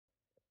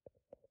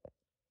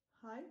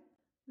Hi,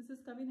 this is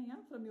Kavinaya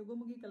from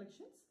Yugamugi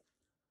collections.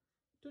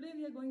 Today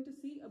we are going to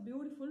see a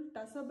beautiful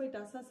Tussar by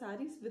Tussar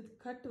sarees with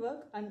cut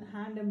work and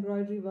hand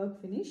embroidery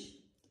work finish.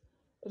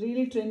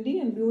 Really trendy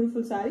and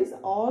beautiful sarees,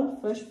 all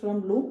fresh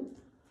from loom.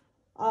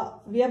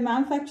 We are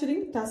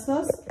manufacturing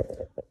Tussars,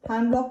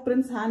 hand block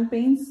prints, hand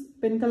paints,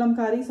 pen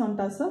kalamkaris on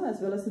Tussar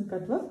as well as in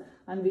cut work,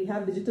 and we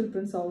have digital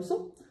prints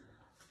also.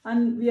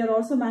 And we are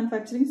also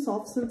manufacturing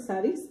soft silk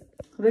sarees.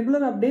 Regular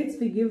updates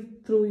we give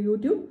through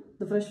YouTube,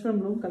 the Fresh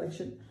from Loom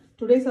collection.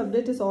 Today's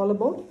update is all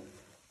about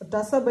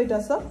Tussar by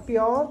Tussar,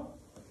 pure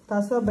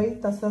Tussar by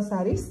Tussar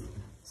sarees.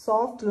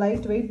 Soft,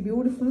 lightweight,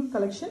 beautiful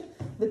collection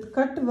with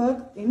cut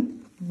work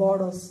in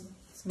borders.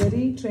 It's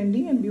very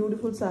trendy and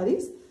beautiful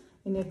sarees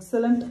in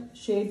excellent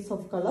shades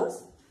of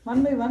colors.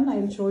 One by one I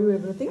will show you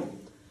everything.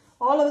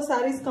 All our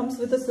sarees comes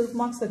with a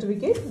Silkmark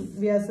certificate.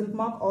 We are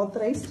Silkmark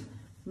authorized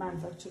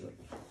manufacturer.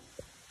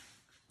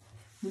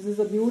 This is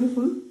a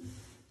beautiful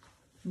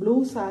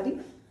blue saree.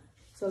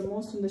 It's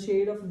almost in the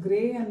shade of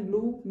grey and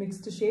blue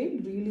mixed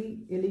shade. Really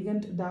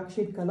elegant dark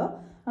shade color.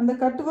 And the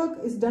cut work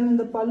is done in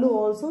the pallu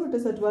also. It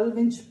is a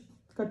 12-inch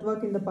cut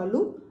work in the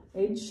pallu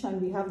edge.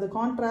 And we have the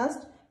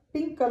contrast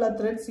pink color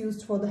threads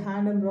used for the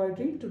hand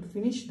embroidery to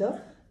finish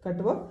the cut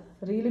work.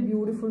 Really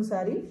beautiful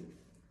saree.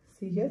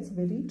 See here, it's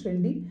very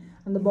trendy.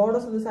 And the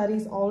borders of the saree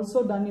is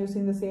also done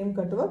using the same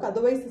cut work.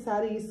 Otherwise, the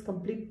saree is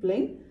complete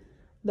plain.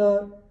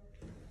 The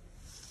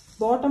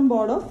bottom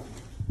border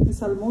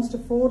is almost a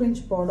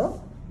 4-inch border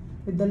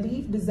with the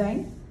leaf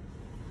design,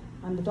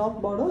 and the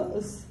top border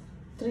is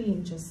 3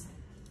 inches.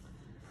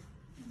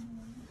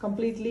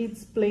 Completely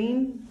it's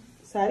plain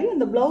saree, and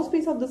the blouse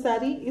piece of the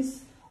saree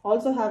is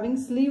also having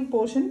sleeve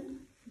portion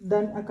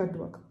done a cut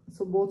work.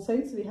 So both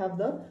sides we have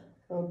the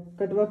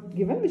cut work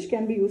given, which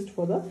can be used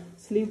for the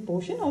sleeve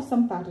portion or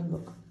some pattern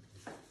work.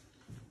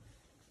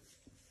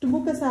 To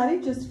book a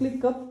saree, just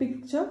click a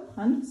picture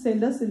and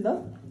send us in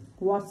the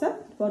WhatsApp.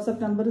 WhatsApp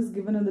number is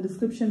given in the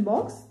description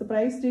box. The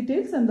price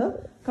details and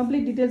the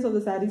complete details of the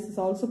sarees is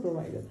also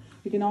provided.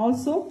 You can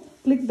also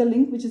click the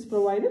link which is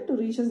provided to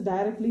reach us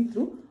directly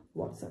through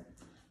WhatsApp.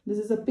 This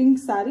is a pink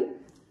saree,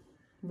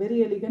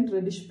 very elegant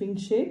reddish pink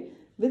shade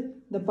with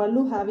the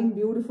pallu having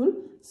beautiful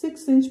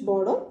 6-inch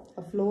border,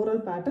 a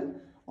floral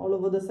pattern all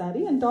over the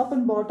saree, and top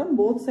and bottom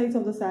both sides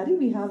of the saree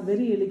we have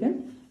very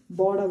elegant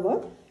border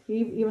work.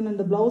 Even in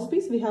the blouse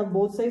piece we have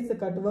both sides the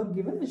cut work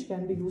given, which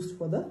can be used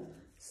for the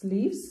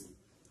sleeves.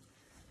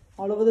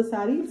 All over the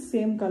saree,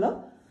 same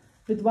color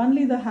with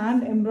only the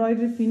hand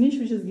embroidery finish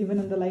which is given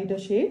in the lighter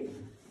shade.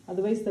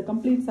 Otherwise, the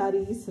complete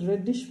saree is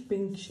reddish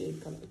pink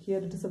shade color. Here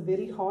it is a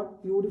very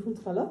hot, beautiful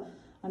color,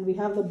 and we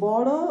have the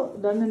border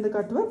done in the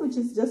cut work, which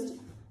is just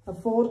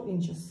 4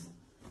 inches.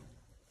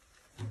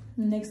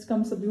 Next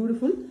comes a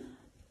beautiful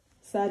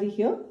saree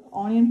here,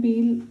 onion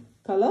peel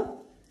color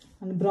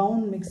and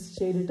brown mixed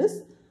shade. It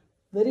is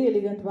very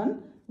elegant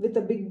one with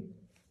a big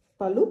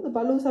pallu. The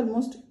pallu is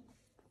almost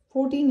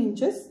 14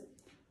 inches.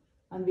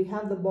 And we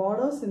have the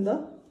borders in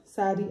the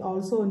saree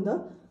also in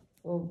the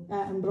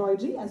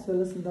embroidery as well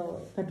as in the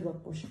cut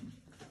work portion.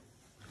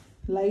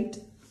 Light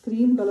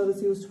cream color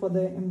is used for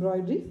the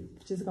embroidery,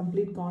 which is a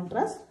complete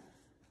contrast.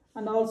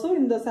 And also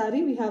in the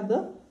saree we have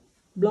the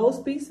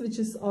blouse piece, which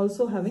is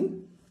also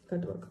having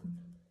cut work.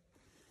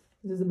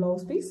 This is the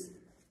blouse piece.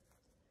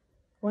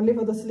 Only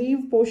for the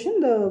sleeve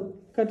portion the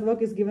cut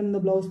work is given in the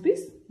blouse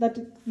piece, that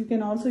you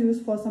can also use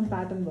for some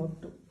pattern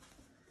work too.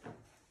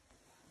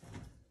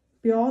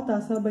 Pure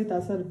Tussar by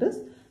Tussar it is.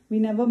 We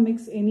never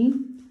mix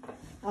any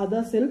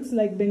other silks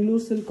like Bengaluru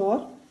silk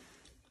or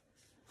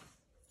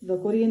the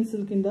Korean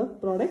silk in the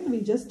product.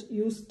 We just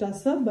use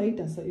Tussar by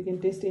Tussar. You can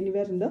test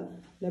anywhere in the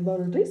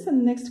laboratories.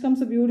 And next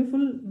comes a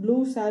beautiful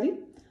blue saree,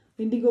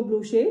 indigo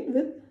blue shade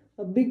with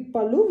a big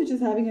pallu, which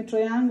is having a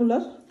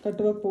triangular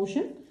cut work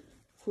portion.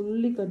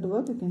 Fully cut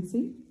work, you can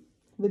see,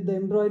 with the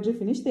embroidery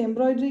finish. The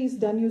embroidery is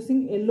done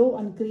using yellow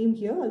and cream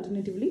here,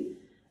 alternatively.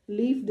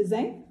 Leaf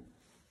design.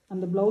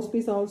 And the blouse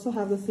piece also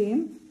have the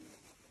same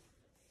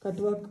cut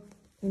work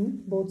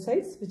in both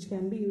sides, which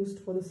can be used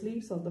for the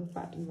sleeves or the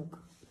pattern work.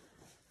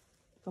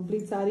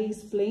 Complete saree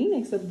is plain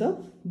except the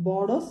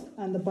borders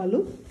and the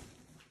pallu.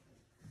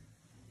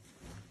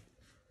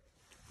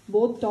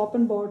 Both top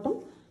and bottom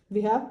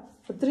we have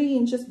a 3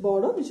 inches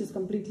border, which is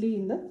completely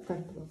in the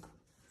cut work.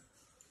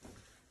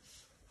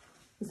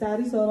 The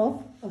sarees are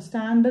of a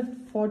standard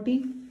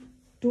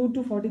 42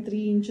 to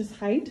 43 inches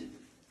height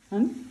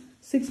and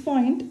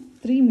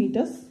 6.3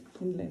 meters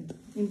in length,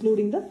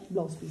 including the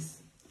blouse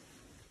piece.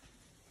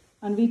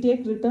 And we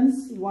take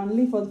returns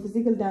only for the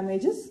physical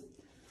damages.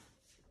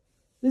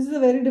 This is a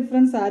very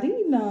different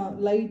saree in a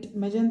light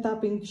magenta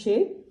pink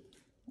shade.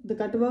 The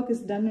cut work is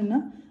done in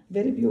a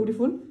very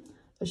beautiful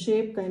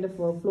shape, kind of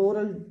a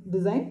floral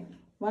design.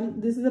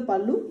 This is the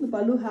pallu. The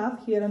pallu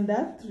have here and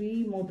there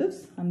 3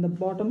 motifs, and the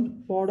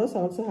bottom borders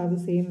also have the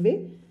same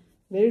way.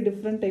 Very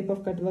different type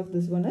of cut work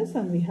this one is,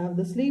 and we have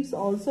the sleeves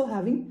also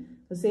having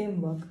the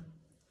same work.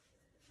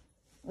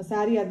 A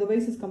saree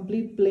otherwise is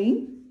complete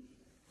plain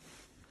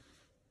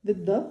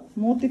with the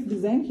motif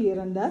design here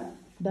and there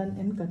done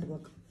in cut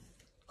work.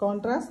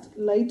 contrast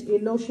light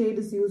yellow shade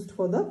is used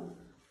for the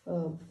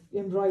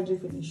embroidery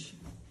finish.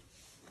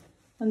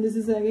 And this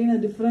is again a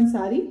different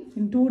saree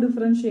in 2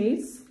 different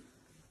shades.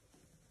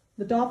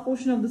 The top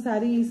portion of the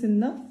saree is in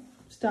the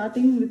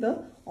starting with a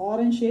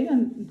orange shade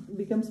and it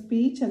becomes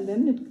peach, and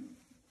then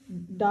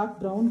it dark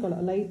brown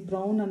color, light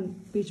brown and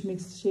peach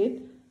mixed shade.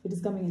 It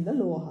is coming in the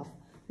lower half.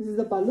 This is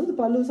the pallu. The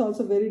pallu is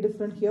also very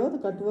different here. The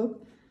cutwork,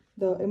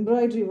 the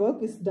embroidery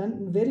work is done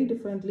very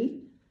differently.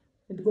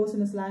 It goes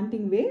in a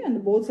slanting way,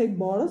 and both side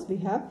borders we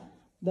have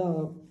the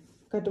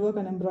cutwork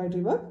and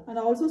embroidery work, and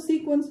also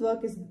sequence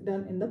work is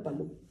done in the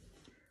pallu.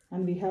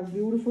 And we have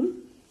beautiful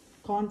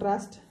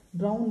contrast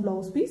brown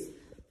blouse piece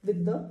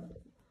with the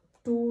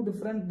 2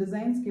 different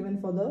designs given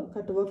for the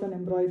cutwork and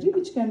embroidery,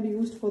 which can be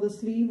used for the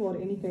sleeve or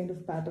any kind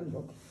of pattern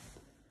work.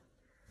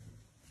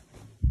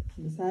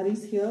 The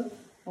sarees here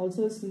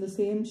also is in the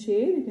same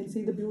shade. You can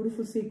see the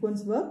beautiful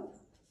sequence work,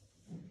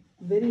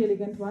 very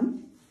elegant one.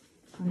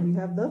 And we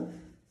have the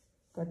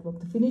cutwork.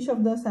 The finish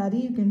of the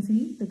saree, you can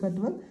see the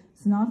cutwork.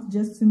 It's not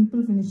just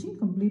simple finishing,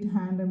 complete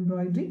hand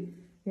embroidery,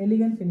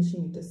 elegant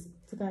finishing it is.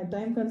 It's a kind of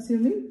time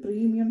consuming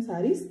premium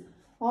sarees.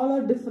 All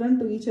are different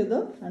to each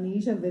other and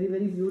each are very,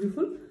 very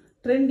beautiful,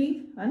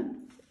 trendy,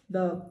 and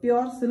the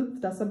pure silk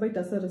Tussar by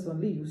Tussar is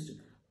only used.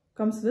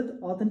 Comes with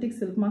authentic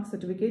Silkmark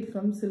certificate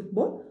from Silk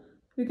Board.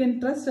 You can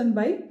trust and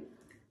buy.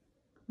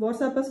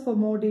 WhatsApp us for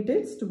more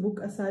details. To book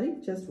a saree,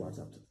 just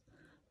WhatsApp us.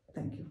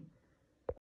 Thank you.